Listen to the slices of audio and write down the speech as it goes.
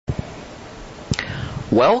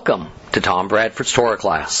Welcome to Tom Bradford's Torah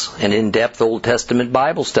Class, an in-depth Old Testament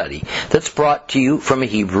Bible study that's brought to you from a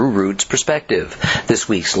Hebrew roots perspective. This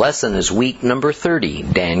week's lesson is week number 30,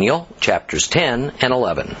 Daniel, chapters 10 and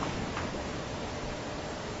 11.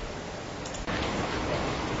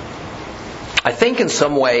 I think in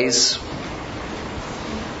some ways,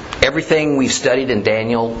 everything we've studied in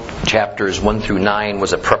Daniel, chapters 1 through 9,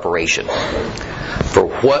 was a preparation for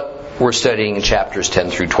what we're studying in chapters 10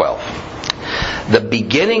 through 12. The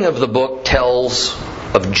beginning of the book tells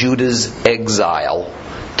of Judah's exile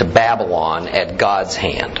to Babylon at God's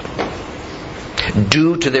hand,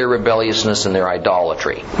 due to their rebelliousness and their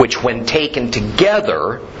idolatry, which when taken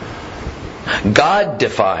together, God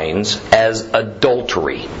defines as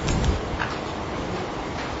adultery.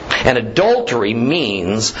 And adultery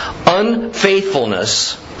means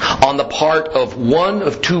unfaithfulness on the part of one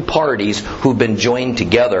of two parties who've been joined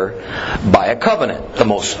together by a covenant. The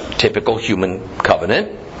most typical human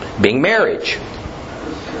covenant being marriage.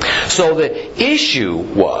 So the issue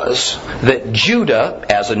was that Judah,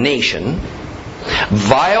 as a nation,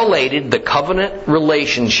 violated the covenant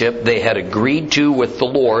relationship they had agreed to with the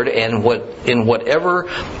Lord, and in whatever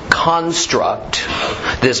construct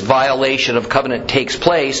this violation of covenant takes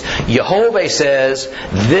place, Yehovah says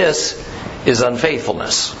this is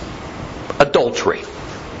unfaithfulness, adultery.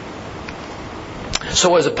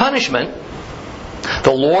 So as a punishment,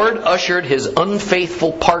 the Lord ushered His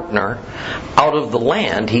unfaithful partner out of the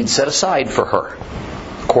land He'd set aside for her,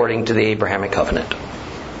 according to the Abrahamic covenant.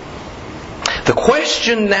 The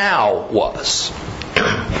question now was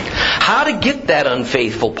how to get that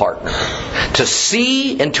unfaithful partner to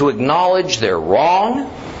see and to acknowledge their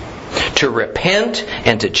wrong, to repent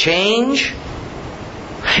and to change,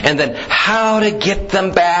 and then how to get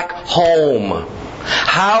them back home.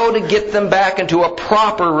 How to get them back into a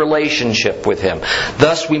proper relationship with Him.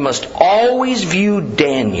 Thus we must always view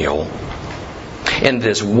Daniel in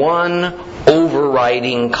this one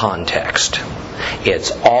overriding context.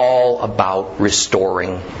 It's all about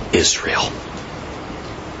restoring Israel.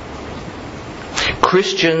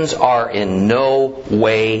 Christians are in no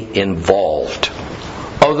way involved,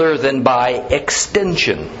 other than by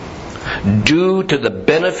extension, due to the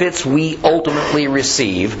benefits we ultimately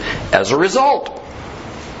receive as a result.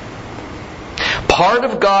 Part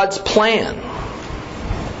of God's plan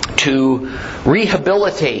to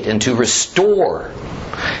rehabilitate and to restore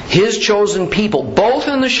His chosen people, both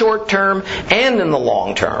in the short term and in the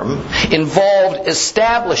long term, involved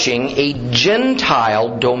establishing a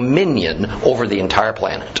Gentile dominion over the entire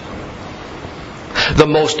planet. The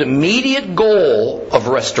most immediate goal of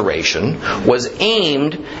restoration was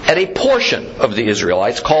aimed at a portion of the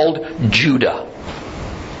Israelites called Judah,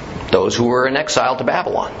 those who were in exile to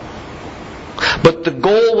Babylon. But the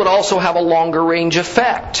goal would also have a longer range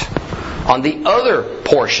effect on the other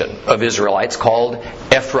portion of Israelites called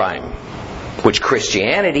Ephraim, which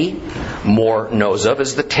Christianity more knows of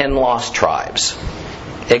as the 10 lost tribes,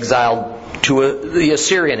 exiled to the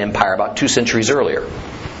Assyrian Empire about 2 centuries earlier.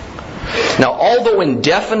 Now, although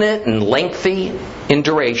indefinite and lengthy in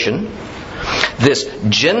duration, this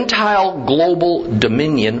Gentile global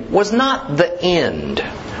dominion was not the end.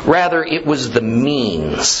 Rather, it was the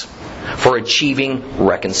means for achieving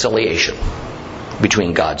reconciliation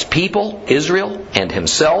between God's people, Israel, and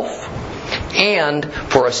Himself, and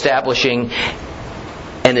for establishing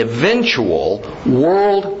an eventual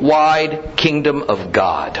worldwide kingdom of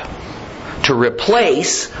God to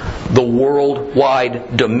replace the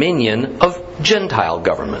worldwide dominion of Gentile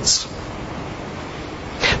governments.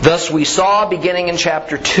 Thus we saw, beginning in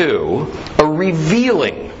chapter 2, a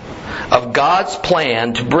revealing of God's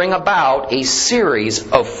plan to bring about a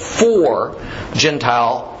series of 4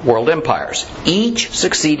 Gentile world empires, each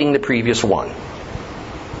succeeding the previous one.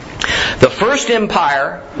 The first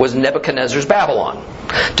empire was Nebuchadnezzar's Babylon,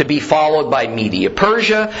 to be followed by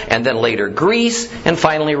Media-Persia, and then later Greece, and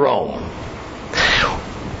finally Rome.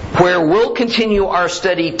 Where we'll continue our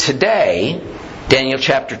study today, Daniel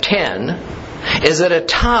chapter 10, is at a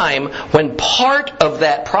time when part of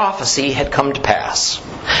that prophecy had come to pass.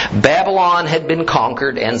 Babylon had been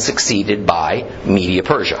conquered and succeeded by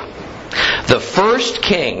Media-Persia. The first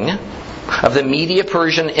king of the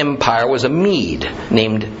Media-Persian Empire was a Mede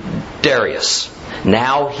named Darius.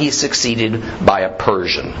 Now he's succeeded by a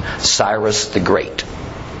Persian, Cyrus the Great.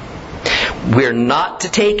 We're not to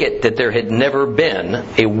take it that there had never been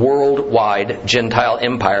a worldwide Gentile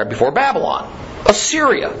empire before Babylon.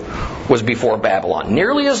 Assyria was before Babylon,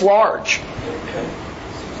 nearly as large.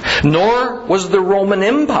 Nor was the Roman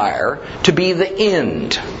Empire to be the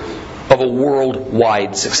end of a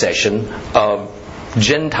worldwide succession of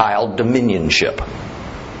Gentile dominionship.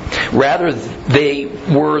 Rather, they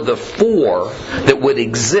were the four that would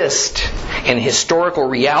exist in historical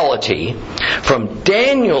reality from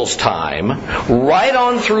Daniel's time right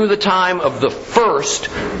on through the time of the first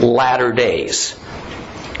latter days,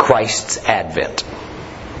 Christ's advent.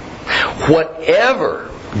 Whatever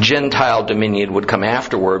Gentile dominion would come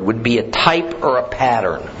afterward would be a type or a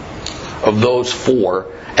pattern of those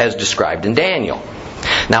four as described in Daniel.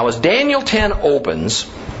 Now, as Daniel 10 opens,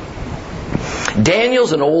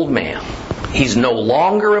 Daniel's an old man. He's no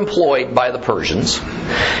longer employed by the Persians.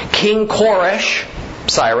 King Koresh,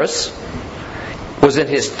 Cyrus, was in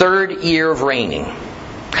his third year of reigning.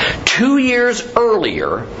 2 years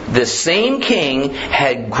earlier, this same king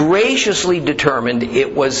had graciously determined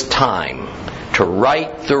it was time to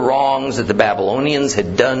right the wrongs that the Babylonians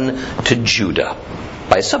had done to Judah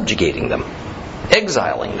by subjugating them,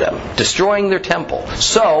 exiling them, destroying their temple.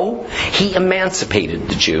 So, he emancipated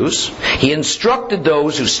the Jews. He instructed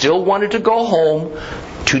those who still wanted to go home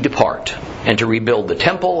to depart and to rebuild the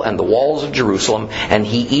temple and the walls of Jerusalem, and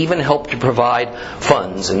he even helped to provide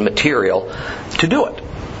funds and material to do it.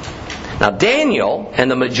 Now, Daniel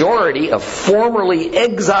and the majority of formerly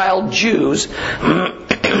exiled Jews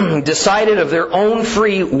decided of their own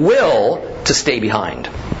free will to stay behind.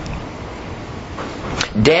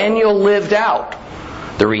 Daniel lived out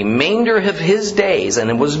the remainder of his days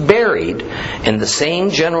and was buried in the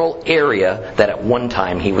same general area that at one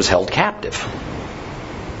time he was held captive.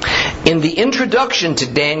 In the introduction to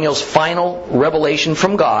Daniel's final revelation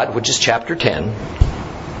from God, which is chapter 10,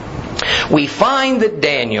 we find that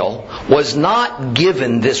Daniel was not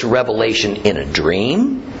given this revelation in a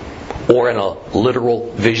dream or in a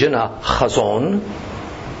literal vision, a chazon.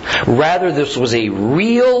 Rather, this was a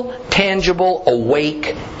real, tangible,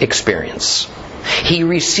 awake experience. He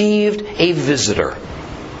received a visitor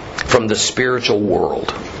from the spiritual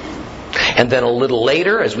world. And then a little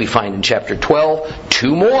later, as we find in chapter 12,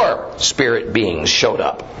 2 more spirit beings showed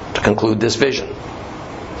up to conclude this vision.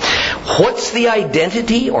 What's the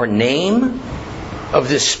identity or name of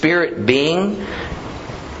this spirit being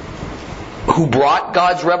who brought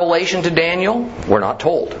God's revelation to Daniel? We're not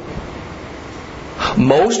told.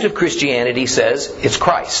 Most of Christianity says it's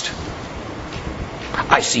Christ.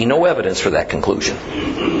 I see no evidence for that conclusion,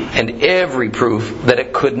 and every proof that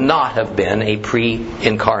it could not have been a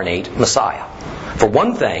pre-incarnate Messiah. For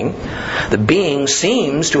one thing, the being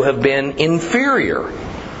seems to have been inferior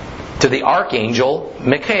to the archangel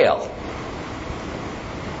Michael,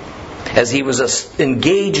 as he was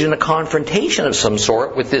engaged in a confrontation of some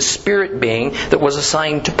sort with this spirit being that was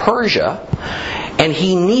assigned to Persia, and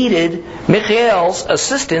he needed Michael's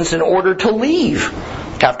assistance in order to leave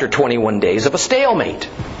after 21 days of a stalemate.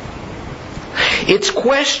 It's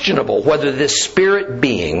questionable whether this spirit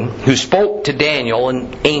being who spoke to Daniel,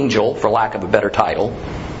 an angel for lack of a better title,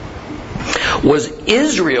 was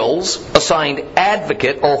Israel's assigned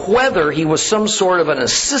advocate or whether he was some sort of an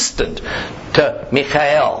assistant to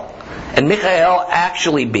Michael, and Michael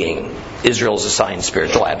actually being Israel's assigned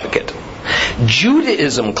spiritual advocate.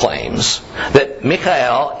 Judaism claims that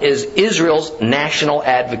Michael is Israel's national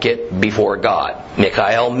advocate before God.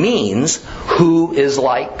 Michael means who is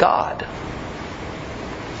like God.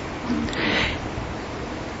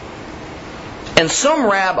 And some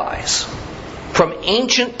rabbis from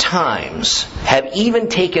ancient times have even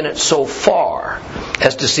taken it so far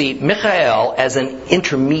as to see Michael as an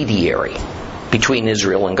intermediary between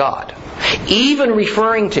Israel and God, even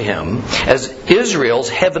referring to him as Israel's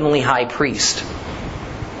heavenly high priest.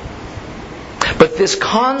 But this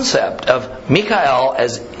concept of Michael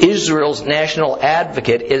as Israel's national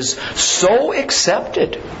advocate is so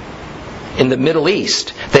accepted in the Middle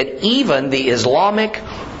East that even the Islamic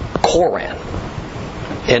Quran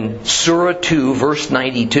in Surah 2 verse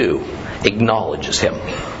 92 acknowledges him.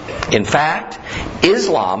 In fact,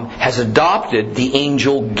 Islam has adopted the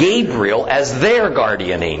angel Gabriel as their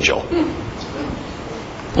guardian angel,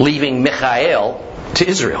 leaving Michael to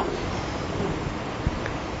Israel.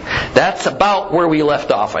 That's about where we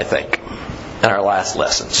left off, I think, in our last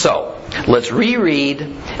lesson. So, let's reread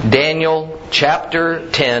Daniel chapter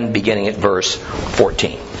 10, beginning at verse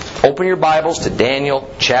 14. Open your Bibles to Daniel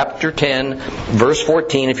chapter 10, verse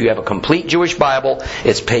 14. If you have a complete Jewish Bible,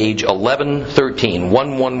 it's page 1113,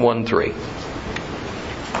 1113.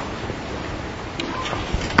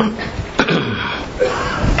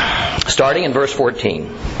 Starting in verse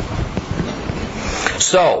 14.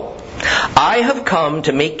 So, I have come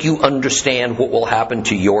to make you understand what will happen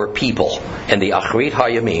to your people in the Achrit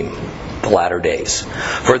HaYamim, the latter days.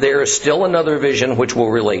 For there is still another vision which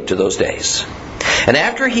will relate to those days. And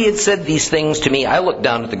after he had said these things to me, I looked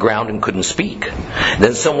down at the ground and couldn't speak.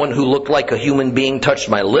 Then someone who looked like a human being touched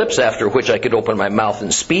my lips, after which I could open my mouth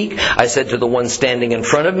and speak. I said to the one standing in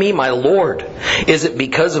front of me, "My Lord, is it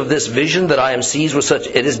because of this vision that I am seized with such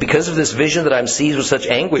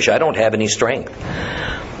anguish? I don't have any strength.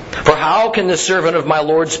 For how can the servant of my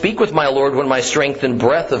Lord speak with my Lord when my strength and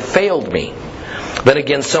breath have failed me?" Then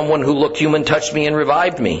again someone who looked human touched me and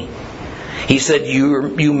revived me. He said,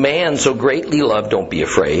 you man so greatly loved, don't be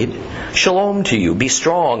afraid. Shalom to you. Be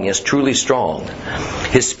strong, yes, truly strong.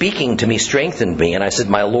 His speaking to me strengthened me, and I said,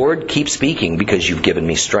 "My Lord, keep speaking, because you've given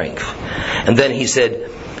me strength." And then he said,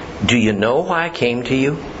 "Do you know why I came to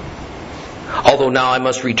you? Although now I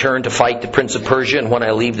must return to fight the Prince of Persia, and when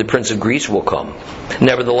I leave, the Prince of Greece will come.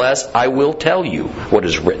 Nevertheless, I will tell you what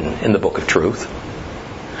is written in the book of truth.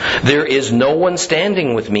 There is no one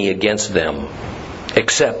standing with me against them,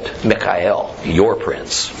 except Michael, your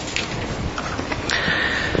prince."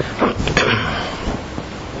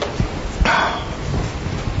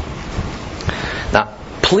 Now,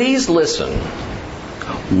 please listen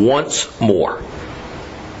once more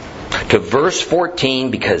to verse 14,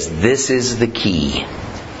 because this is the key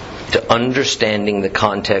to understanding the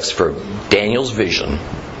context for Daniel's vision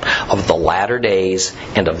of the latter days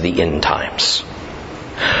and of the end times.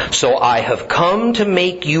 "So I have come to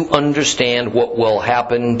make you understand what will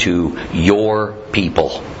happen to your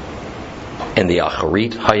people in the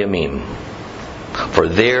Acharit Hayamim. For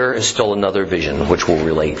there is still another vision which will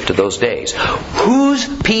relate to those days." Whose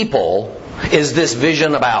people is this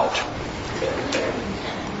vision about?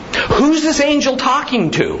 Who's this angel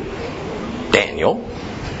talking to? Daniel.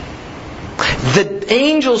 The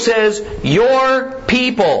angel says, "Your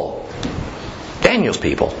people." Daniel's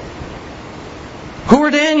people. Who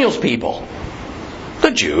are Daniel's people?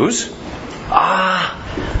 The Jews.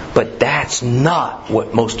 But that's not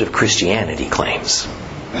what most of Christianity claims,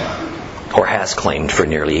 or has claimed for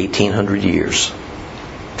nearly 1800 years.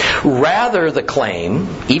 Rather, the claim,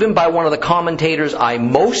 even by one of the commentators I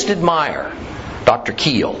most admire, Dr.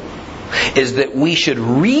 Keel, is that we should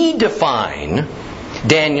redefine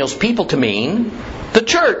Daniel's people to mean the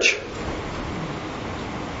church.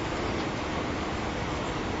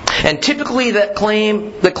 And typically the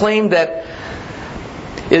claim that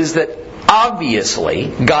is that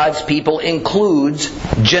obviously God's people includes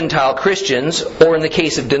Gentile Christians, or in the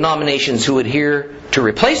case of denominations who adhere to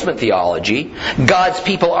replacement theology, God's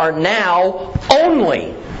people are now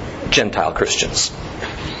only Gentile Christians.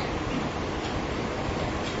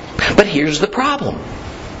 But here's the problem.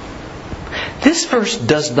 This verse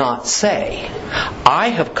does not say, "I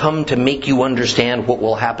have come to make you understand what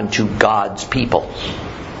will happen to God's people."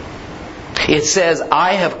 It says,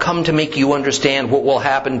 "I have come to make you understand what will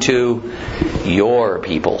happen to your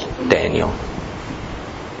people, Daniel."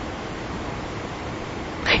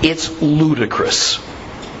 It's ludicrous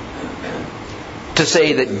to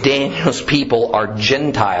say that Daniel's people are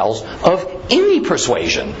Gentiles of any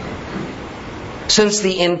persuasion, since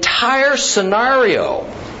the entire scenario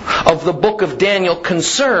of the book of Daniel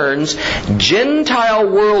concerns Gentile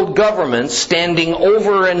world governments standing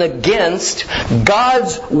over and against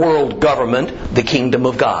God's world government, the kingdom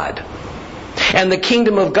of God. And the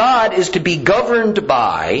kingdom of God is to be governed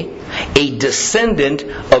by a descendant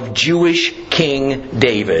of Jewish King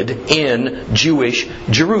David in Jewish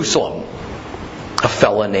Jerusalem, a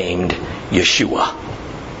fella named Yeshua.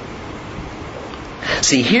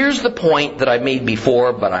 See, here's the point that I've made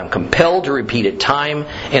before, but I'm compelled to repeat it time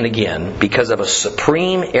and again because of a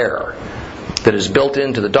supreme error that is built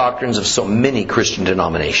into the doctrines of so many Christian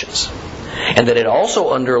denominations, and that it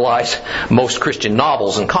also underlies most Christian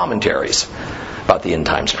novels and commentaries about the end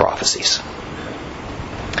times prophecies.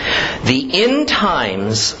 The end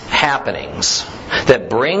times happenings that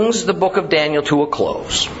brings the book of Daniel to a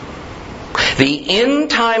close, the end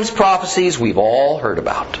times prophecies we've all heard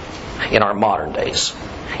about in our modern days,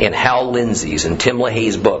 in Hal Lindsey's and Tim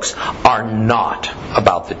LaHaye's books, are not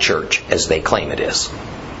about the church as they claim it is.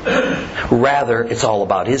 Rather, it's all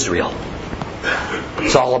about Israel.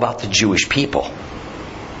 It's all about the Jewish people.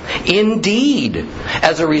 Indeed,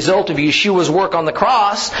 as a result of Yeshua's work on the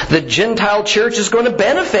cross, the Gentile church is going to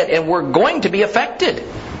benefit, and we're going to be affected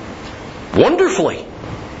wonderfully.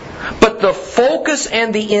 But the focus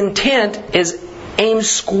and the intent is aimed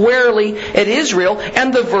squarely at Israel,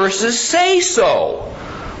 and the verses say so,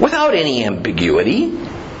 without any ambiguity.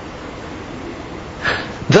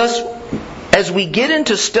 Thus, as we get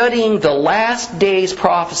into studying the last days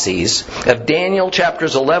prophecies of Daniel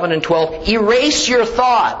chapters 11 and 12, erase your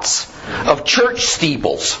thoughts of church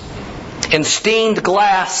steeples and stained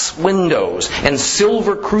glass windows and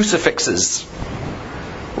silver crucifixes.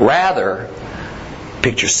 Rather,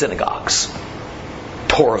 Picture synagogues,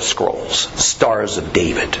 Torah scrolls, stars of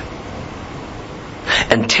David.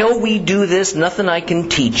 Until we do this, nothing I can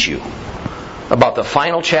teach you about the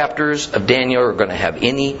final chapters of Daniel are going to have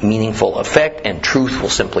any meaningful effect, and truth will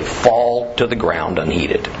simply fall to the ground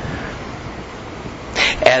unheeded.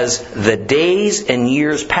 As the days and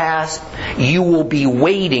years pass, you will be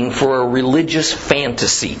waiting for a religious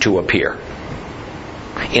fantasy to appear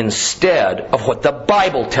instead of what the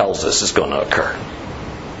Bible tells us is going to occur.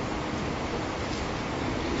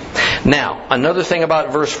 Now, another thing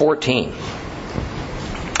about verse 14.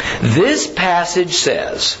 This passage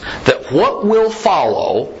says that what will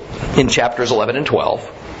follow in chapters 11 and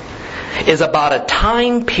 12 is about a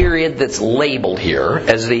time period that's labeled here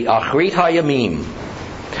as the Achrit HaYamim,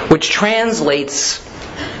 which translates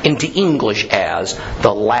into English as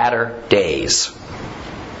the latter days.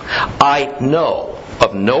 I know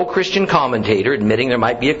of no Christian commentator, admitting there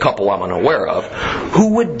might be a couple I'm unaware of,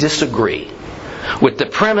 who would disagree with the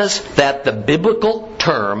premise that the biblical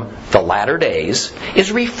term, the latter days,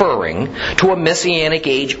 is referring to a messianic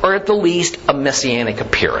age, or at the least a messianic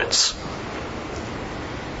appearance.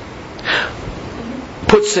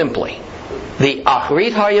 Put simply, the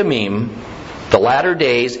Achrit HaYamim, the latter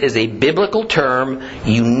days, is a biblical term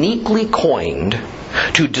uniquely coined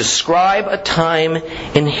to describe a time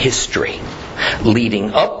in history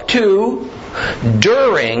leading up to,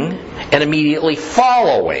 during, and immediately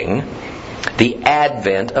following the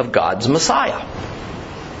advent of God's Messiah.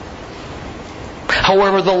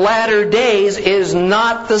 However, the latter days is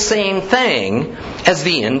not the same thing as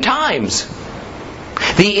the end times.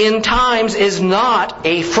 The end times is not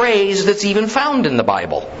a phrase that's even found in the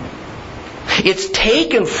Bible. It's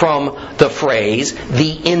taken from the phrase,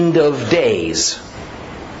 the end of days.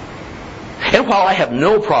 And while I have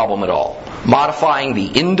no problem at all modifying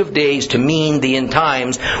the end of days to mean the end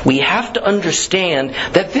times, we have to understand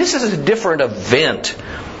that this is a different event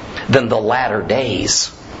than the latter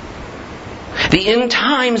days. The end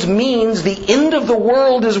times means the end of the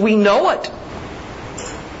world as we know it.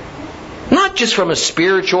 Not just from a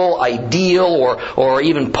spiritual, ideal, or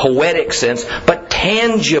even poetic sense, but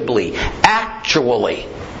tangibly, actually.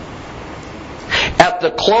 At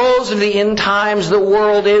the close of the end times, the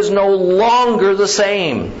world is no longer the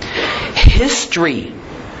same. History,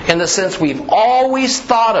 in the sense we've always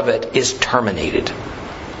thought of it, is terminated.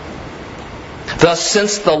 Thus,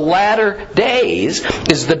 since the latter days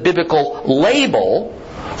is the biblical label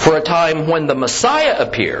for a time when the Messiah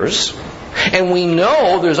appears, and we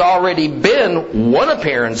know there's already been one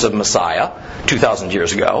appearance of Messiah 2,000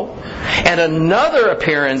 years ago, and another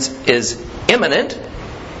appearance is imminent,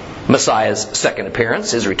 Messiah's second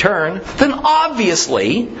appearance, his return, then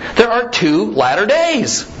obviously there are two latter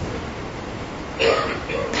days.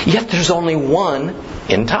 Yet there's only one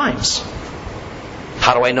end times.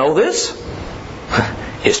 How do I know this?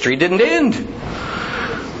 History didn't end.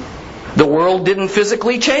 The world didn't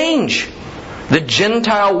physically change. The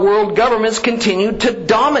Gentile world governments continued to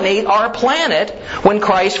dominate our planet when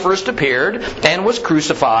Christ first appeared and was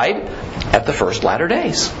crucified at the first latter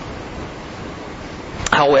days.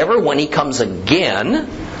 However, when He comes again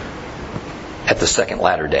at the second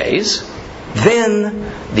latter days,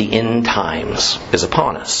 then the end times is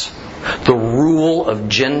upon us. The rule of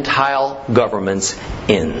Gentile governments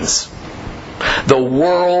ends. The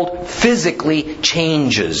world physically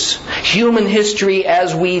changes. Human history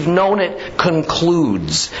as we've known it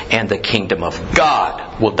concludes, and the kingdom of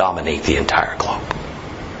God will dominate the entire globe.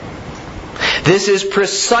 This is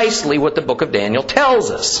precisely what the book of Daniel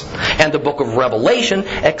tells us, and the book of Revelation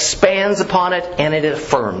expands upon it and it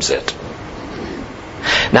affirms it.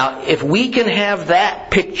 Now, if we can have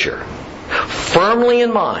that picture firmly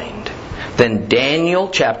in mind, then Daniel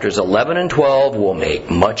chapters 11 and 12 will make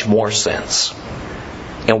much more sense.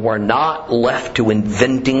 And we're not left to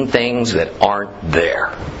inventing things that aren't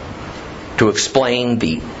there to explain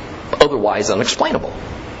the otherwise unexplainable.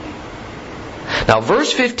 Now,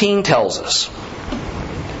 verse 15 tells us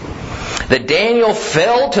that Daniel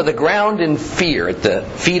fell to the ground in fear at the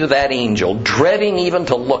feet of that angel, dreading even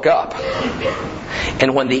to look up.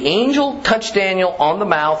 And when the angel touched Daniel on the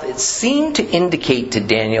mouth, it seemed to indicate to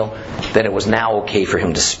Daniel that it was now okay for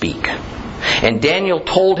him to speak. And Daniel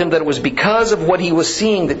told him that it was because of what he was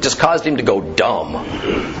seeing that just caused him to go dumb.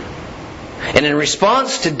 And in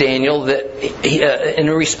response, Daniel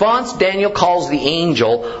calls the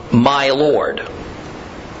angel, "My Lord."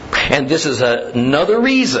 And this is another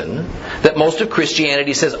reason that most of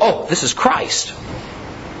Christianity says, "Oh, this is Christ,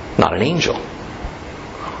 not an angel."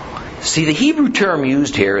 See, the Hebrew term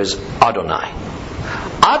used here is Adonai.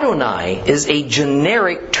 Adonai is a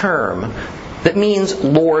generic term that means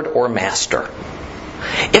Lord or Master.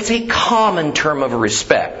 It's a common term of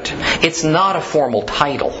respect. It's not a formal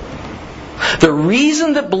title. The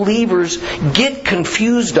reason that believers get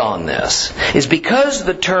confused on this is because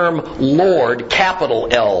the term Lord, capital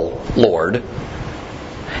L, Lord,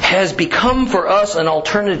 has become for us an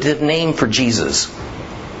alternative name for Jesus.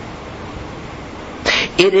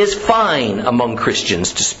 It is fine among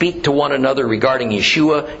Christians to speak to one another regarding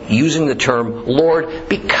Yeshua using the term Lord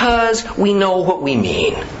because we know what we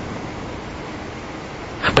mean.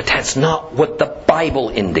 But that's not what the Bible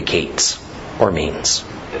indicates or means.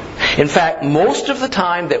 In fact, most of the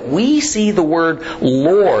time that we see the word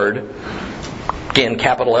Lord, again,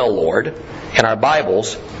 capital L Lord, in our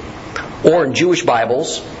Bibles, or in Jewish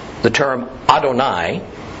Bibles, the term Adonai,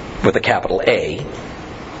 with a capital A,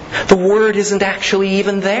 the word isn't actually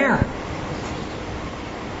even there.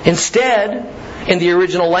 Instead, in the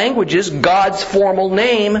original languages, God's formal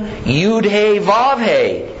name,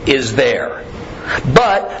 Yud-He-Vav-He, is there.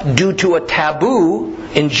 But due to a taboo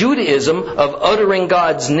in Judaism of uttering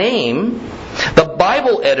God's name, the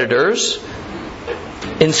Bible editors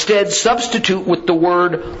instead substitute with the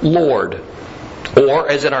word Lord, or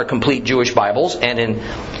as in our complete Jewish Bibles and in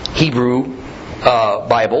Hebrew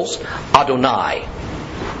Bibles, Adonai,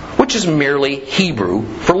 which is merely Hebrew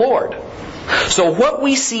for Lord. So what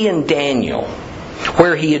we see in Daniel,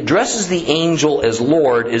 where he addresses the angel as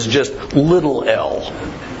Lord, is just little l,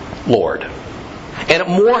 Lord. And it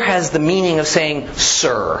more has the meaning of saying,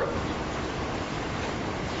 Sir.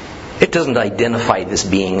 It doesn't identify this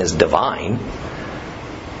being as divine.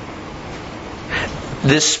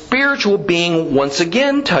 This spiritual being once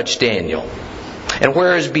again touched Daniel. And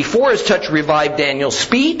whereas before his touch revived Daniel's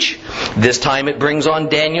speech, this time it brings on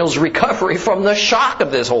Daniel's recovery from the shock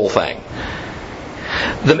of this whole thing.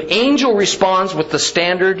 The angel responds with the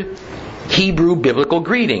standard Hebrew biblical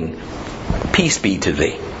greeting, Peace be to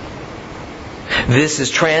thee. This is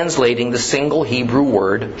translating the single Hebrew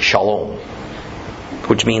word shalom,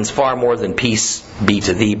 which means far more than peace be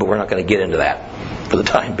to thee, but we're not going to get into that for the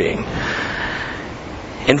time being.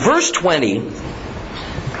 In verse 20,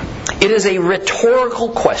 it is a rhetorical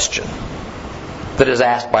question that is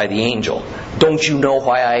asked by the angel. Don't you know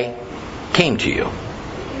why I came to you?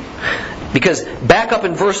 Because back up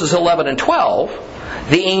in verses 11 and 12,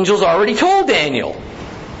 the angel's already told Daniel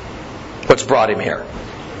what's brought him here.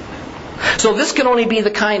 So this can only be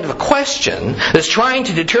the kind of a question that's trying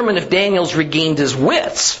to determine if Daniel's regained his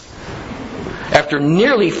wits after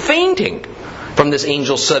nearly fainting from this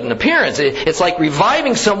angel's sudden appearance. It's like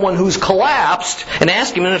reviving someone who's collapsed and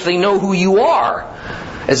asking them if they know who you are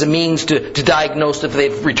as a means to diagnose if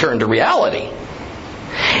they've returned to reality.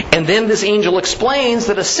 And then this angel explains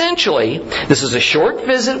that essentially this is a short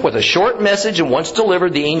visit with a short message, and once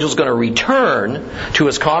delivered, the angel's going to return to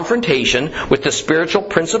his confrontation with the spiritual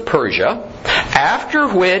prince of Persia, after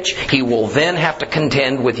which he will then have to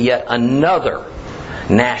contend with yet another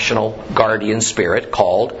national guardian spirit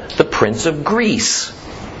called the Prince of Greece.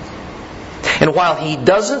 And while he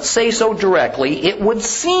doesn't say so directly, it would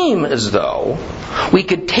seem as though we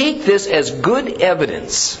could take this as good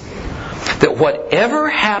evidence that whatever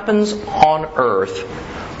happens on earth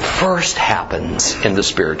first happens in the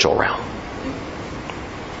spiritual realm.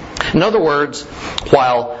 In other words,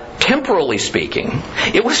 while temporally speaking,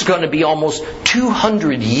 it was going to be almost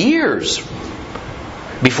 200 years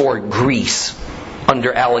before Greece,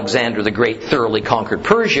 under Alexander the Great, thoroughly conquered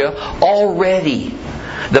Persia. Already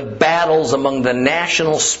the battles among the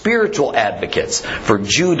national spiritual advocates for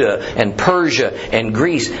Judah and Persia and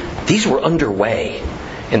Greece, these were underway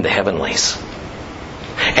in the heavenlies.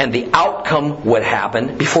 And the outcome would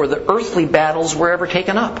happen before the earthly battles were ever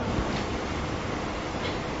taken up.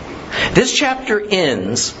 This chapter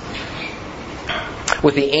ends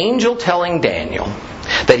with the angel telling Daniel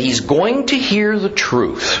that he's going to hear the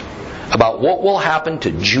truth about what will happen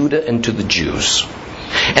to Judah and to the Jews.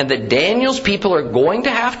 And that Daniel's people are going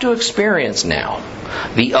to have to experience now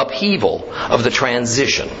the upheaval of the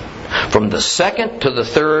transition from the second to the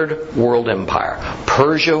third world empire.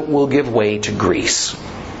 Persia will give way to Greece.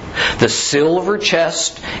 The silver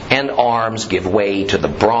chest and arms give way to the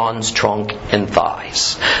bronze trunk and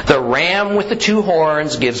thighs. The ram with the two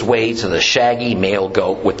horns gives way to the shaggy male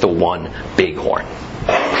goat with the one big horn.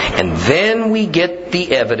 And then we get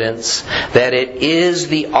the evidence that it is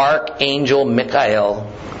the archangel Michael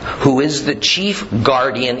who is the chief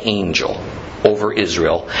guardian angel over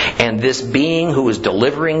Israel. And this being who is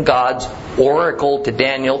delivering God's oracle to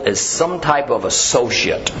Daniel is some type of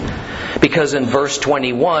associate. Because in verse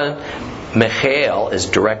 21, Michael is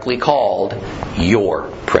directly called your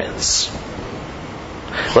prince.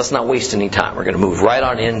 Let's not waste any time. We're going to move right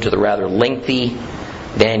on into the rather lengthy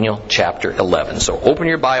Daniel chapter 11. So open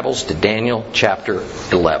your Bibles to Daniel chapter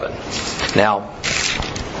 11. Now,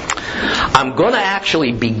 I'm going to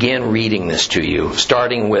actually begin reading this to you,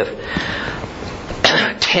 starting with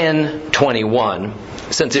 10:21,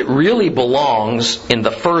 since it really belongs in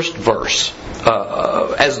the first verse,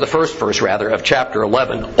 as the first verse rather of chapter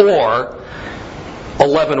 11, or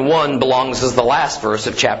 11:1 belongs as the last verse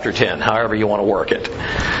of chapter 10, however you want to work it.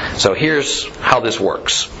 So here's how this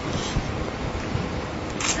works.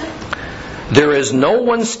 There is no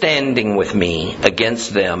one standing with me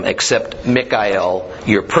against them except Michael,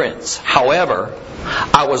 your prince. However,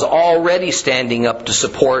 I was already standing up to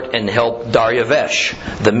support and help Darius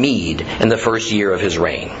the Mede in the first year of his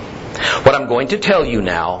reign. What I'm going to tell you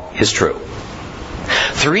now is true.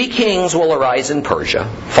 3 kings will arise in Persia,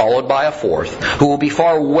 followed by a 4th, who will be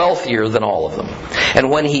far wealthier than all of them.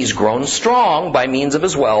 And when he's grown strong by means of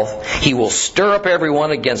his wealth, he will stir up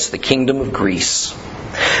everyone against the kingdom of Greece.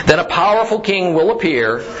 Then a powerful king will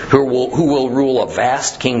appear who will rule a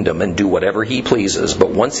vast kingdom and do whatever he pleases. But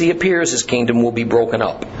once he appears, his kingdom will be broken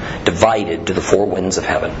up, divided to the 4 winds of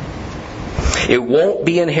heaven. It won't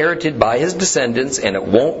be inherited by his descendants, and it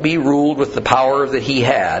won't be ruled with the power that he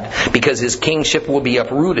had, because his kingship will be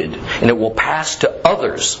uprooted, and it will pass to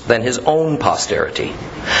others than his own posterity.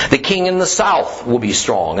 The king in the south will be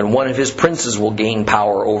strong, and one of his princes will gain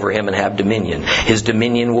power over him and have dominion. His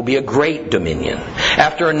dominion will be a great dominion.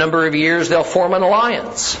 After a number of years, they'll form an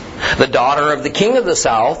alliance. The daughter of the king of the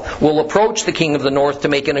south will approach the king of the north to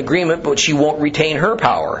make an agreement, but she won't retain her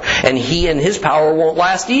power, and he and his power won't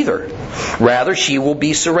last either. Rather, she will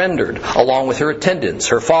be surrendered, along with her attendants,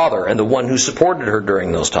 her father, and the one who supported her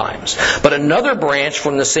during those times. But another branch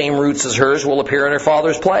from the same roots as hers will appear in her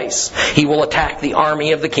father's place. He will attack the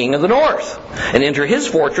army of the king of the north, and enter his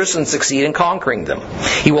fortress and succeed in conquering them.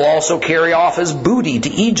 He will also carry off as booty to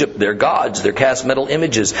Egypt their gods, their cast metal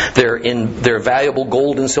images, their valuable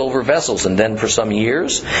gold and silver vessels, and then for some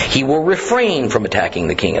years he will refrain from attacking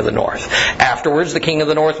the king of the north. Afterwards, the king of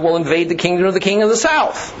the north will invade the kingdom of the king of the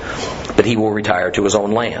south, but he will retire to his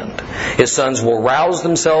own land. His sons will rouse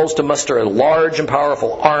themselves to muster a large and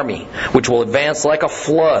powerful army, which will advance like a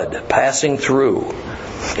flood passing through.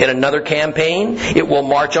 In another campaign, it will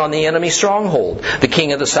march on the enemy stronghold. The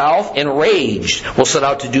king of the south, enraged, will set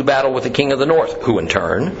out to do battle with the king of the north, who in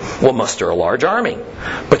turn will muster a large army.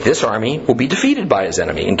 But this army will be defeated by his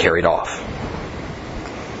enemy and carried off.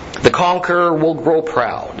 The conqueror will grow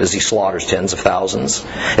proud as he slaughters tens of thousands,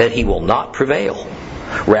 that he will not prevail.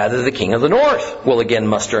 Rather, the king of the north will again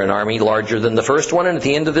muster an army larger than the first one, and at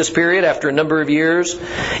the end of this period, after a number of years,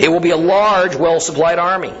 it will be a large, well-supplied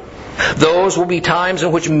army. Those will be times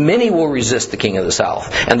in which many will resist the king of the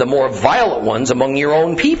south, and the more violent ones among your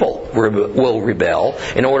own people will rebel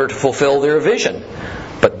in order to fulfill their vision.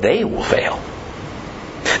 But they will fail.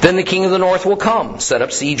 Then the king of the north will come, set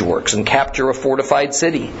up siege works, and capture a fortified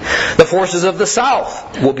city. The forces of the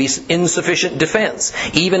south will be insufficient defense.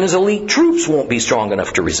 Even his elite troops won't be strong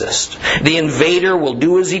enough to resist. The invader will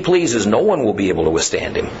do as he pleases. No one will be able to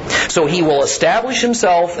withstand him. So he will establish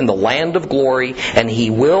himself in the land of glory, and he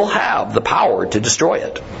will have the power to destroy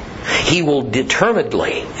it. He will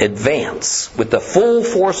determinedly advance with the full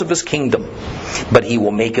force of his kingdom, but he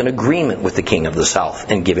will make an agreement with the king of the south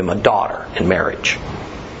and give him a daughter in marriage.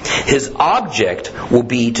 His object will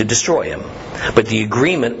be to destroy him, but the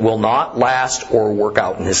agreement will not last or work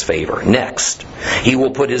out in his favor. Next, he will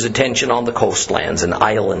put his attention on the coastlands and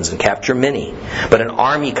islands and capture many, but an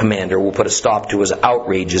army commander will put a stop to his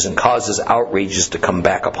outrages and cause his outrages to come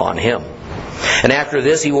back upon him. And after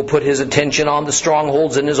this, he will put his attention on the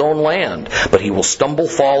strongholds in his own land, but he will stumble,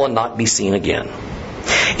 fall, and not be seen again.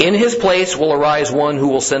 In his place will arise one who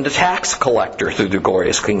will send a tax collector through the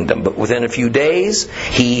glorious kingdom, but within a few days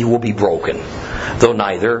he will be broken, though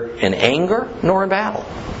neither in anger nor in battle.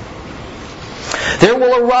 There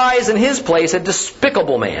will arise in his place a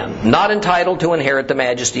despicable man, not entitled to inherit the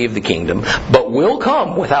majesty of the kingdom, but will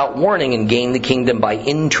come without warning and gain the kingdom by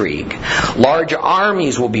intrigue. Large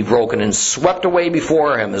armies will be broken and swept away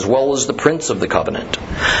before him, as well as the prince of the covenant.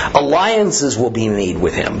 Alliances will be made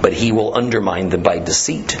with him, but he will undermine them by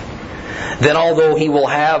deceit. Then, although he will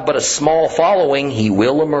have but a small following, he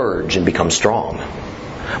will emerge and become strong.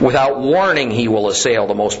 Without warning, he will assail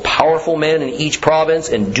the most powerful men in each province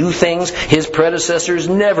and do things his predecessors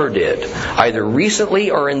never did, either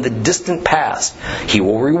recently or in the distant past. He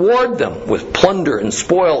will reward them with plunder and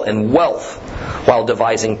spoil and wealth, while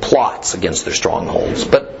devising plots against their strongholds,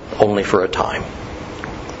 but only for a time.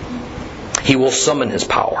 He will summon his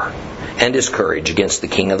power and his courage against the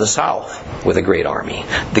king of the south with a great army.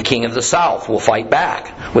 The king of the south will fight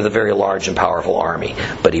back with a very large and powerful army,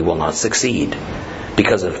 but he will not succeed,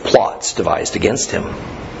 because of plots devised against him.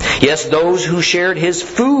 Yes, those who shared his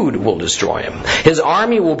food will destroy him. His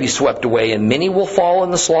army will be swept away, and many will fall in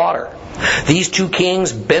the slaughter. These two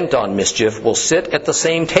kings bent on mischief will sit at the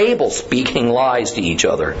same table, speaking lies to each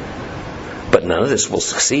other. But none of this will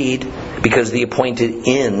succeed, because the appointed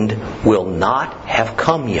end will not have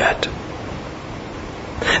come yet.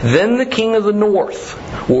 Then the king of the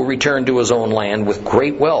north will return to his own land with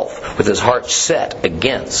great wealth, with his heart set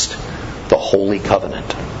against the holy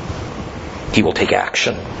covenant. He will take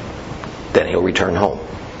action. Then he'll return home.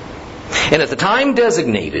 And at the time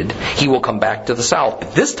designated, he will come back to the south.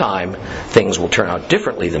 But this time, things will turn out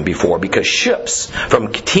differently than before, because ships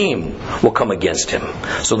from Kittim will come against him,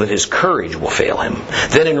 so that his courage will fail him.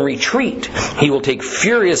 Then in retreat, he will take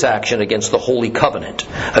furious action against the Holy Covenant,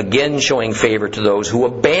 again showing favor to those who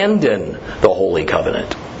abandon the Holy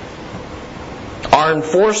Covenant. Armed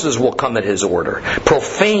forces will come at his order,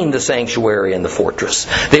 profane the sanctuary and the fortress.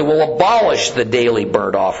 They will abolish the daily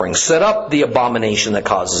burnt offering, set up the abomination that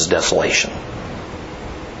causes desolation.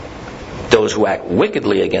 Those who act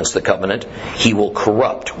wickedly against the covenant, he will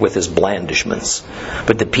corrupt with his blandishments.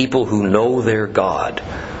 But the people who know their God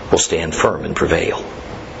will stand firm and prevail.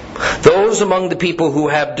 Those among the people who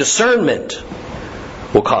have discernment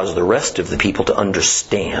will cause the rest of the people to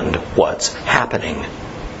understand what's happening.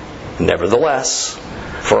 Nevertheless,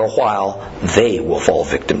 for a while, they will fall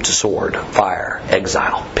victim to sword, fire,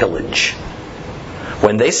 exile, pillage.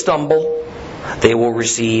 When they stumble, they will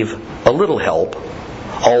receive a little help,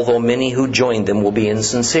 although many who join them will be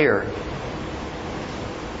insincere.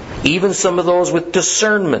 Even some of those with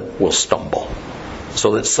discernment will stumble,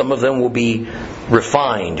 so that some of them will be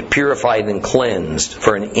refined, purified, and cleansed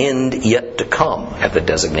for an end yet to come at the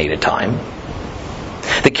designated time.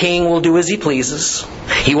 The king will do as he pleases.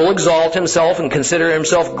 He will exalt himself and consider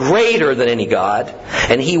himself greater than any god,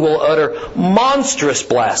 and he will utter monstrous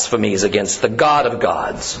blasphemies against the God of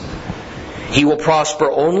gods. He will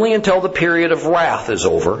prosper only until the period of wrath is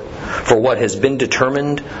over, for what has been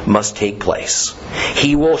determined must take place.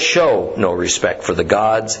 He will show no respect for the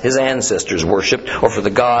gods his ancestors worshipped, or for the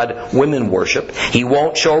God women worship. He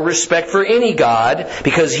won't show respect for any god,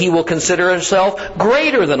 because he will consider himself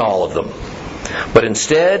greater than all of them. But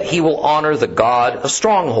instead, he will honor the God of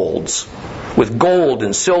strongholds. With gold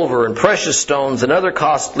and silver and precious stones and other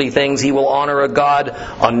costly things, he will honor a God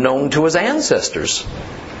unknown to his ancestors.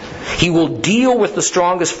 He will deal with the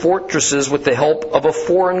strongest fortresses with the help of a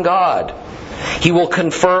foreign god. He will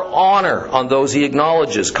confer honor on those he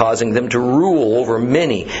acknowledges, causing them to rule over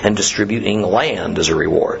many and distributing land as a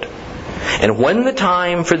reward. And when the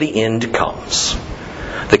time for the end comes,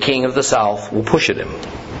 the king of the south will push at him,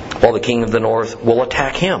 while the king of the north will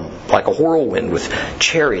attack him like a whirlwind with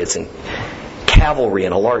chariots and cavalry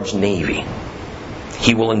and a large navy.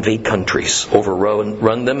 He will invade countries,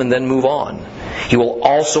 overrun them, and then move on. He will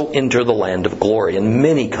also enter the land of glory, and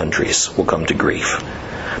many countries will come to grief.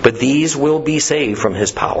 But these will be saved from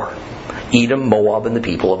his power: Edom, Moab, and the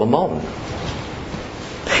people of Ammon.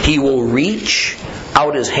 He will reach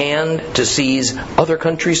out his hand to seize other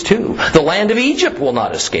countries too. The land of Egypt will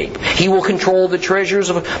not escape. He will control the treasures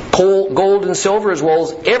of gold and silver, as well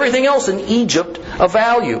as everything else in Egypt of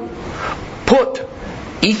value.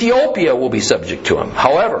 Ethiopia will be subject to him.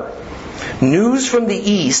 However, news from the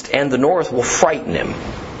east and the north will frighten him,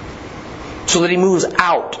 so that he moves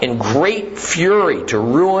out in great fury to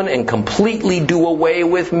ruin and completely do away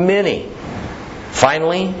with many.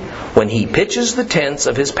 Finally, when he pitches the tents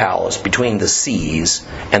of his palace between the seas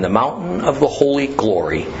and the mountain of the holy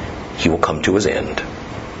glory, he will come to his end,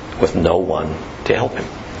 with no one to help him.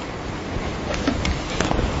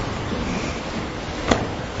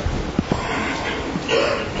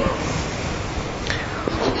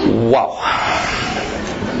 Wow.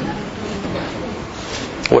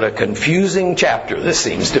 What a confusing chapter this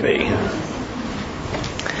seems to be.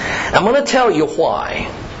 I'm going to tell you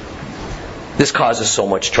why this causes so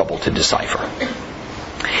much trouble to decipher.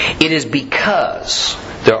 It is because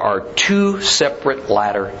there are two separate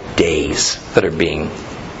latter days that are being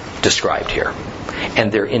described here,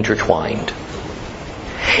 and they're intertwined.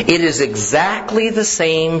 It is exactly the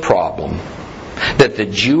same problem that the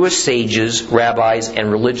Jewish sages, rabbis,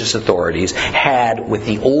 and religious authorities had with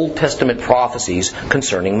the Old Testament prophecies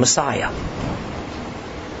concerning Messiah.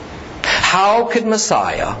 How could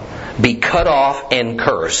Messiah be cut off and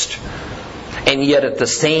cursed, and yet at the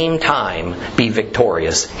same time be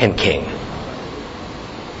victorious and king?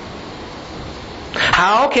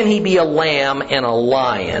 How can he be a lamb and a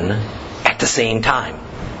lion at the same time?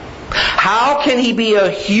 How can he be a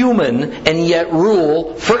human and yet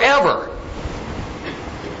rule forever?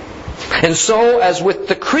 And so, as with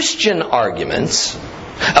the Christian arguments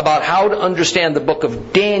about how to understand the book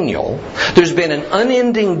of Daniel, there's been an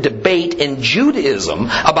unending debate in Judaism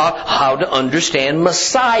about how to understand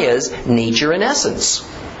Messiah's nature and essence.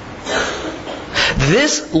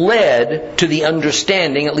 This led to the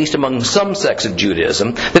understanding, at least among some sects of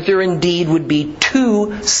Judaism, that there indeed would be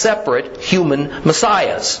two separate human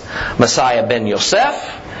Messiahs. Messiah ben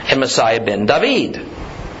Yosef and Messiah ben David.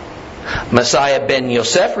 Messiah ben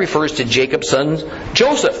Yosef refers to Jacob's son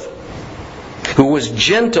Joseph, who was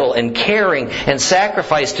gentle and caring and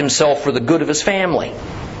sacrificed himself for the good of his family.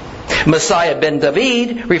 Messiah ben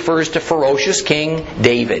David refers to ferocious King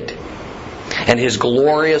David and his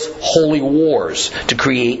glorious holy wars to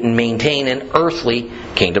create and maintain an earthly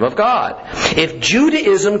kingdom of God. If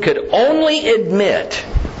Judaism could only admit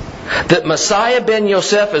that Messiah ben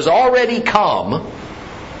Yosef has already come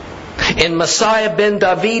and Messiah ben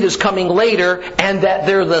David is coming later, and that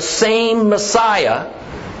they're the same Messiah,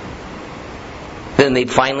 then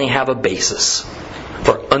they'd finally have a basis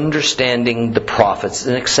for understanding the prophets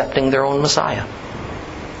and accepting their own Messiah.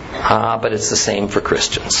 But it's the same for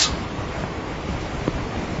Christians.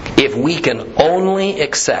 If we can only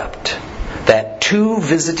accept that two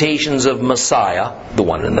visitations of Messiah, the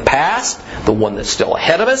one in the past, the one that's still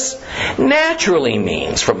ahead of us, naturally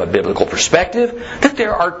means, from a biblical perspective, that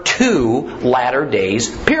there are two latter days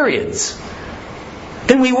periods,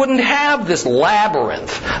 then we wouldn't have this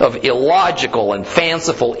labyrinth of illogical and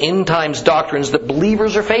fanciful end times doctrines that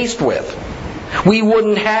believers are faced with. We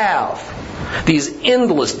wouldn't have these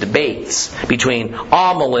endless debates between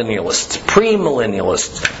amillennialists,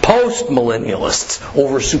 premillennialists, postmillennialists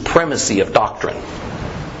over supremacy of doctrine.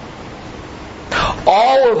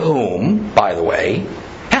 All of whom, by the way,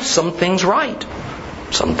 have some things right,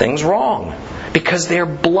 some things wrong, because they're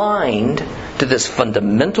blind to this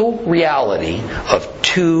fundamental reality of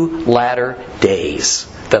two latter days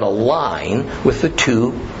that align with the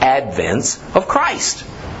two advents of Christ.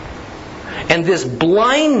 And this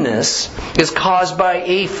blindness is caused by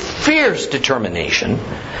a fierce determination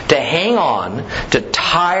to hang on to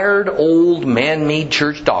tired old man-made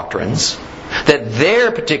church doctrines that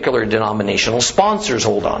their particular denominational sponsors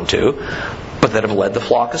hold on to, but that have led the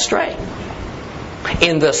flock astray.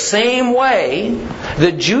 In the same way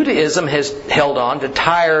that Judaism has held on to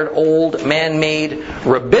tired old man-made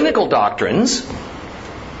rabbinical doctrines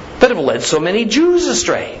that have led so many Jews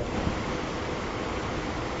astray.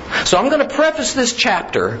 So I'm going to preface this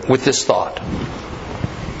chapter with this thought.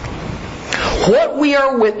 What we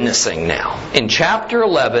are witnessing now in chapter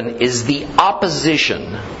 11 is the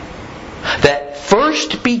opposition that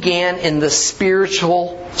first began in the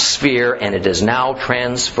spiritual sphere, and it is now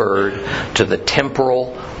transferred to the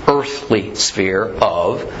temporal, earthly sphere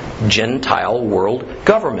of Gentile world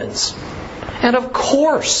governments. And of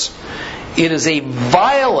course, it is a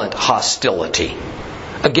violent hostility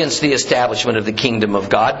against the establishment of the kingdom of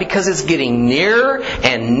God, because it's getting nearer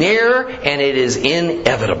and nearer, and it is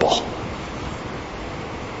inevitable.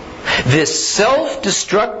 This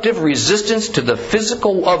self-destructive resistance to the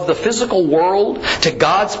physical world, to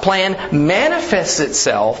God's plan, manifests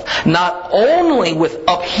itself not only with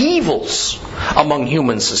upheavals among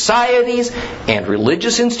human societies and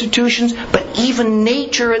religious institutions, but even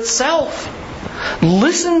nature itself.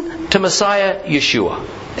 Listen to Messiah Yeshua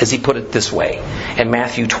as he put it this way in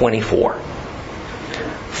Matthew 24,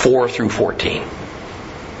 4 through 14.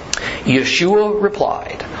 Yeshua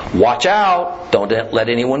replied, "Watch out, don't let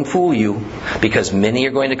anyone fool you, because many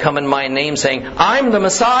are going to come in my name saying, 'I'm the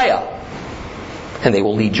Messiah,' and they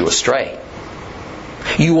will lead you astray.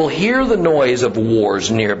 You will hear the noise of wars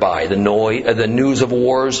nearby, the news of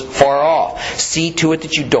wars far off. See to it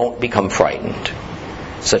that you don't become frightened.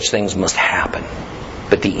 Such things must happen,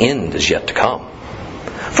 but the end is yet to come.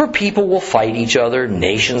 For people will fight each other,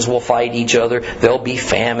 nations will fight each other, there'll be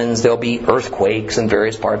famines, there'll be earthquakes in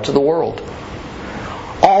various parts of the world.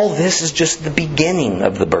 All this is just the beginning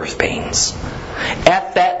of the birth pains.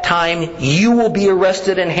 At that time, you will be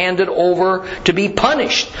arrested and handed over to be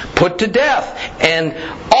punished, put to death, and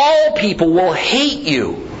all people will hate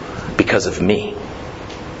you because of me.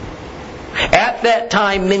 At that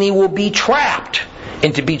time, many will be trapped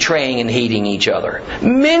into betraying and hating each other.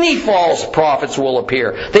 Many false prophets will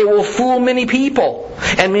appear. They will fool many people,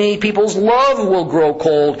 and many people's love will grow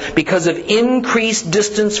cold because of increased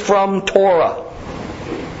distance from Torah.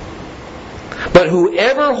 But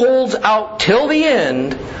whoever holds out till the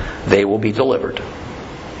end, they will be delivered.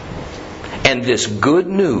 And this good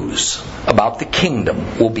news about the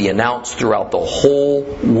kingdom will be announced throughout the whole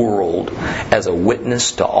world as a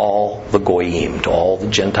witness to all the Goyim, to all the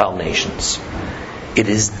Gentile nations. It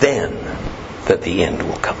is then that the end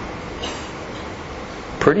will come."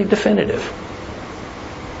 pretty definitive.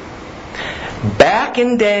 Back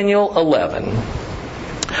in Daniel 11,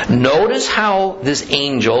 notice how this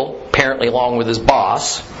angel, apparently along with his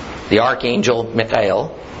boss, the archangel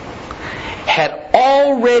Michael, had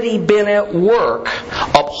already been at work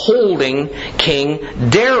upholding King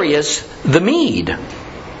Darius the Mede,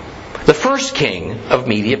 the first king of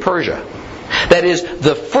Media Persia. That is,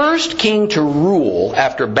 the first king to rule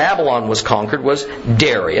after Babylon was conquered was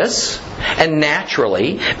Darius. And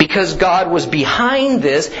naturally, because God was behind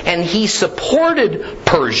this and He supported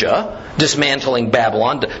Persia, dismantling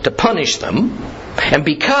Babylon to punish them, and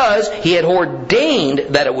because He had ordained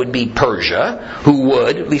that it would be Persia who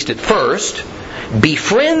would, at least at first,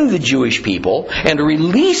 befriend the Jewish people and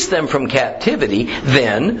release them from captivity,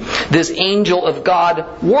 then this angel of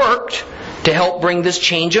God worked to help bring this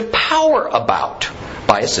change of power about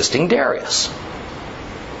by assisting Darius.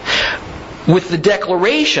 With the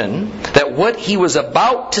declaration that what he was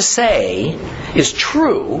about to say is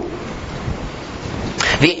true,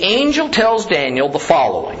 the angel tells Daniel the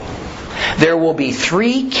following: there will be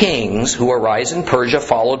 3 kings who arise in Persia,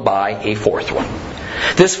 followed by a 4th one.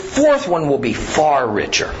 This 4th one will be far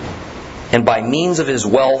richer, and by means of his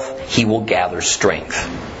wealth he will gather strength.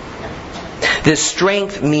 This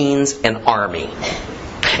strength means an army.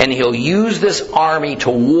 And he'll use this army to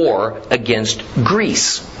war against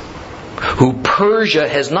Greece, who Persia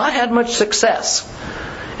has not had much success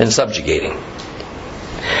in subjugating.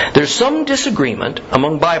 There's some disagreement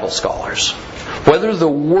among Bible scholars whether the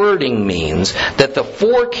wording means that the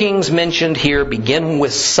 4 kings mentioned here begin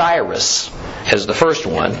with Cyrus as the first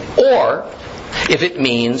one, or if it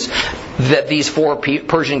means that these 4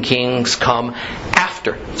 Persian kings come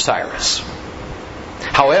after Cyrus.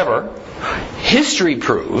 However, history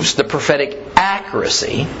proves the prophetic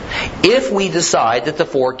accuracy if we decide that the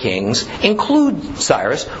 4 kings include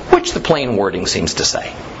Cyrus, which the plain wording seems to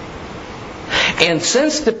say. And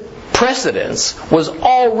since the precedence was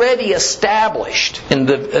already established in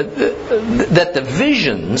that the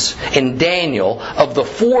visions in Daniel of the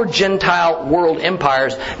 4 Gentile world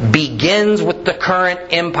empires begins with the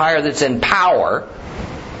current empire that's in power,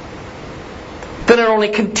 then it only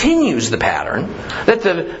continues the pattern that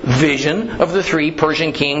the vision of the 3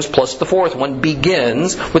 Persian kings plus the 4th one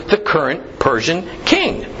begins with the current Persian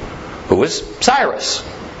king, who is Cyrus.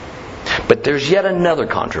 But there's yet another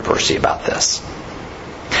controversy about this.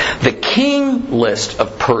 The king list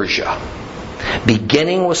of Persia,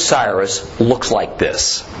 beginning with Cyrus, looks like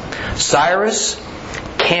this: Cyrus,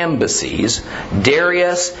 Cambyses,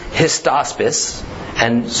 Darius, Hystaspes,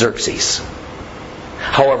 and Xerxes.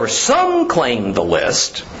 However, some claim the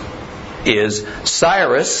list is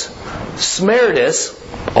Cyrus, Smerdis,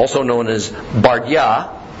 also known as Bardia,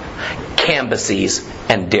 Cambyses,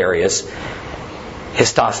 and Darius,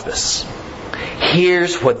 Hystaspes.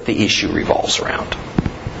 Here's what the issue revolves around.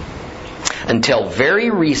 Until very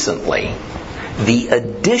recently, the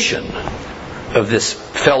addition of this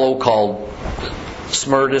fellow called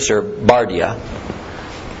Smerdis or Bardia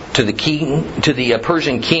to the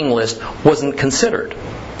Persian king list wasn't considered,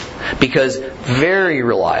 because very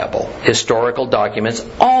reliable historical documents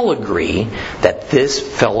all agree that this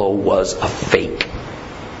fellow was a fake.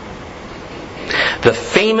 The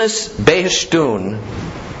famous Behistun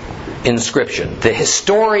inscription, the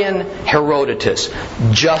historian Herodotus,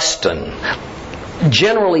 Justin,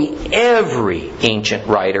 generally every ancient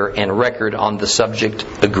writer and record on the subject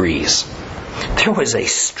agrees. There was a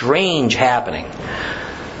strange happening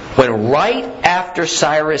when right after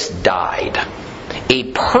Cyrus died,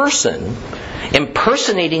 a person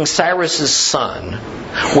impersonating Cyrus's son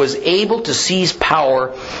was able to seize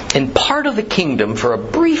power in part of the kingdom for a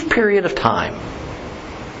brief period of time.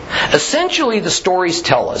 Essentially, the stories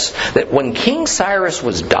tell us that when King Cyrus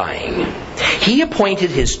was dying, he appointed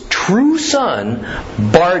his true son,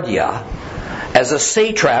 Bardia, as a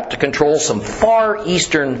satrap to control some far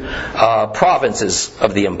eastern provinces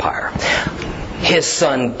of the empire. His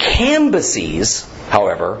son Cambyses,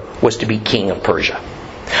 however, was to be king of Persia.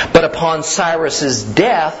 But upon Cyrus's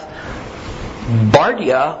death,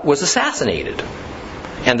 Bardia was assassinated.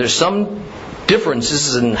 And there's some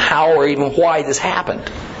differences in how or even why this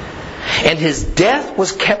happened. And his death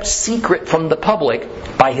was kept secret from the public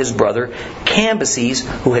by his brother Cambyses,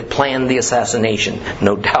 who had planned the assassination.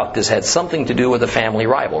 No doubt this had something to do with a family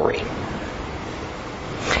rivalry.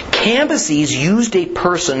 Cambyses used a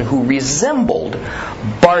person who resembled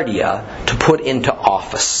Bardia to put into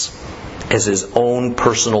office as his own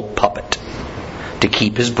personal puppet, to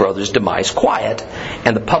keep his brother's demise quiet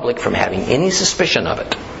and the public from having any suspicion of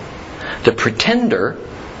it. The pretender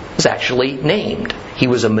was actually named. He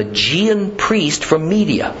was a Magian priest from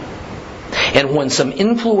Media. And when some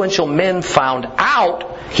influential men found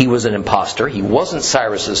out he was an impostor, he wasn't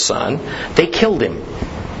Cyrus's son, they killed him.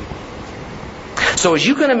 So as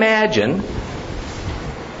you can imagine,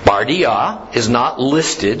 Bardiya is not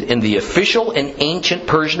listed in the official and ancient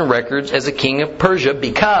Persian records as a king of Persia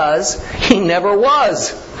because he never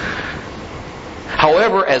was.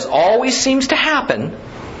 However, as always seems to happen,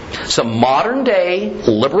 some modern-day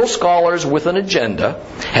liberal scholars with an agenda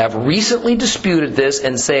have recently disputed this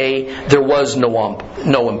and say there was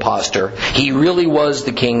no impostor. He really was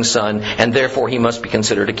the king's son, and therefore he must be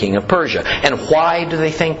considered a king of Persia. And why do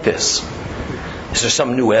they think this? Is there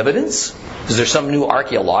some new evidence? Is there some new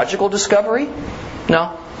archaeological discovery?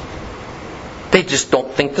 No. They just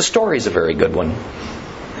don't think the story is a very good one.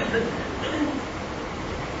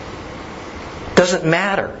 Doesn't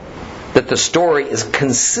matter that the story is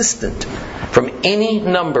consistent from any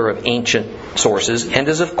number of ancient sources and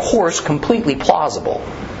is of course completely plausible.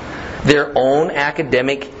 Their own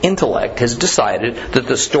academic intellect has decided that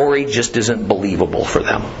the story just isn't believable for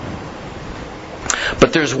them.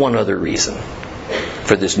 But there's one other reason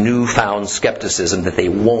for this newfound skepticism that they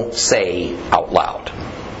won't say out loud.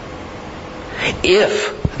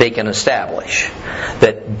 If they can establish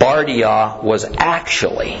that Bardiya was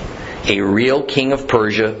actually a real king of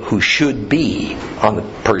Persia who should be on the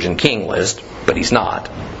Persian king list, but he's not,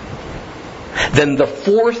 then the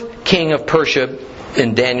fourth king of Persia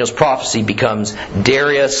in Daniel's prophecy becomes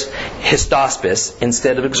Darius Hystaspes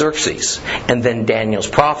instead of Xerxes. And then Daniel's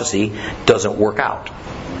prophecy doesn't work out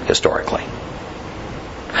historically.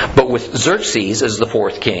 But with Xerxes as the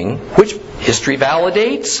fourth king, which history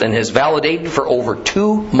validates and has validated for over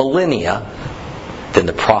 2 millennia, then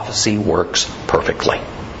the prophecy works perfectly.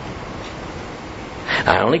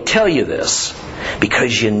 I only tell you this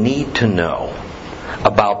because you need to know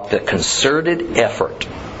about the concerted effort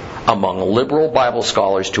among liberal Bible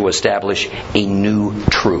scholars to establish a new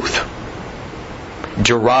truth,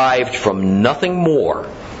 derived from nothing more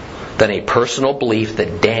than a personal belief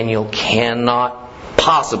that Daniel cannot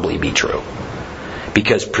possibly be true,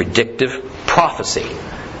 because predictive prophecy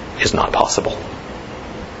is not possible.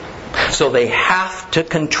 So they have to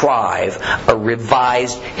contrive a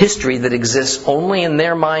revised history that exists only in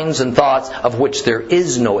their minds and thoughts, of which there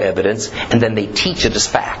is no evidence, and then they teach it as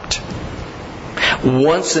fact.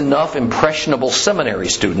 Once enough impressionable seminary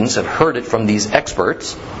students have heard it from these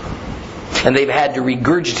experts, and they've had to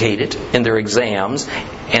regurgitate it in their exams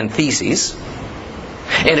and theses,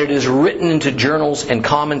 and it is written into journals and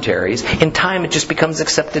commentaries, in time it just becomes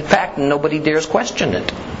accepted fact and nobody dares question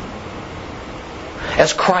it.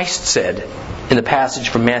 As Christ said in the passage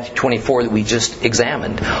from Matthew 24 that we just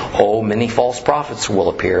examined, "Oh, many false prophets will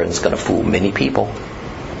appear and it's going to fool many people."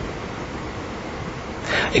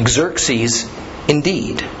 Xerxes,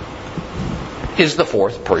 indeed, is the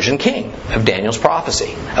fourth Persian king of Daniel's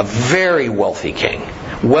prophecy. A very wealthy king,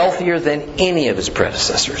 wealthier than any of his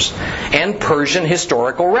predecessors. And Persian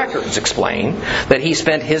historical records explain that he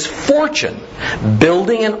spent his fortune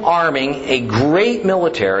building and arming a great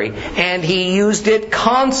military, and he used it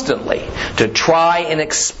constantly to try and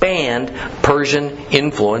expand Persian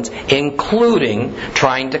influence, including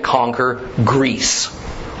trying to conquer Greece,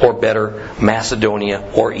 or better, Macedonia,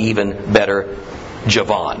 or even better,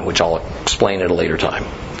 Javan, which I'll explain at a later time.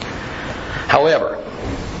 However,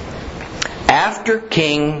 after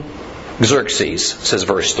King Xerxes, says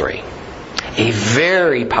verse 3, a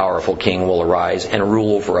very powerful king will arise and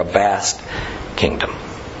rule over a vast kingdom.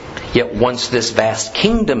 Yet once this vast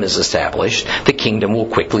kingdom is established, the kingdom will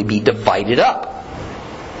quickly be divided up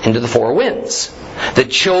into the 4 winds. The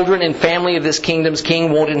children and family of this kingdom's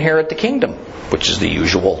king won't inherit the kingdom, which is the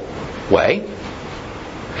usual way.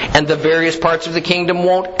 And the various parts of the kingdom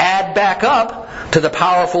won't add back up to the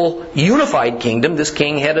powerful unified kingdom this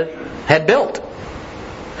king had built.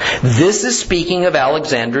 This is speaking of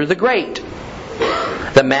Alexander the Great,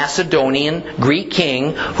 the Macedonian Greek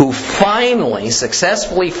king who finally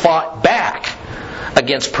successfully fought back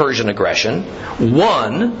against Persian aggression,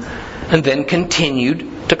 won, and then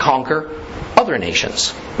continued to conquer other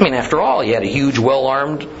nations. I mean, after all, he had a huge,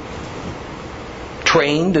 well-armed,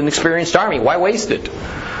 trained, and experienced army. Why waste it?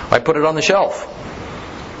 Why put it on the shelf?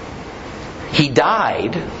 He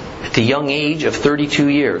died at the young age of 32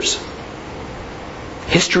 years.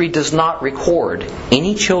 History does not record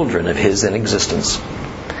any children of his in existence,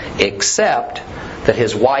 except that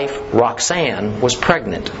his wife Roxanne was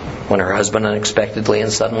pregnant when her husband unexpectedly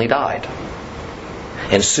and suddenly died.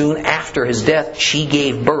 And soon after his death, she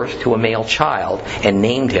gave birth to a male child and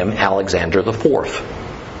named him Alexander the Fourth.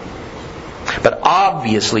 But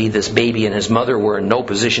obviously this baby and his mother were in no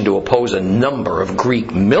position to oppose a number of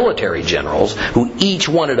Greek military generals who each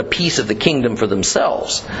wanted a piece of the kingdom for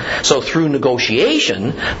themselves. So through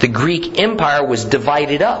negotiation, the Greek Empire was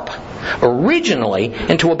divided up, originally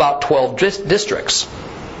into about 12 districts.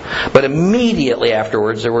 But immediately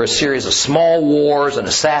afterwards, there were a series of small wars and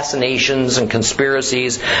assassinations and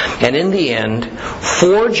conspiracies, and in the end,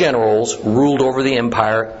 4 generals ruled over the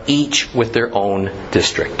empire, each with their own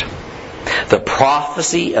district. The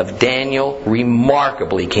prophecy of Daniel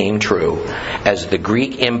remarkably came true, as the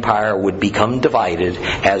Greek Empire would become divided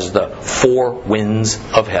as the 4 winds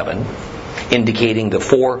of heaven, indicating the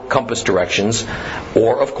 4 compass directions,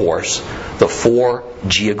 or, of course, the 4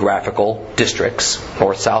 geographical districts,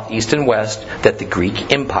 north, south, east, and west, that the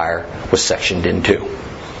Greek Empire was sectioned into.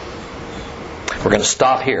 We're going to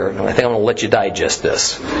stop here, and I think I'm going to let you digest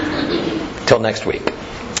this till next week.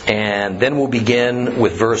 And then we'll begin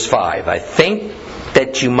with verse 5. I think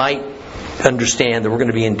that you might understand that we're going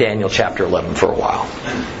to be in Daniel chapter 11 for a while.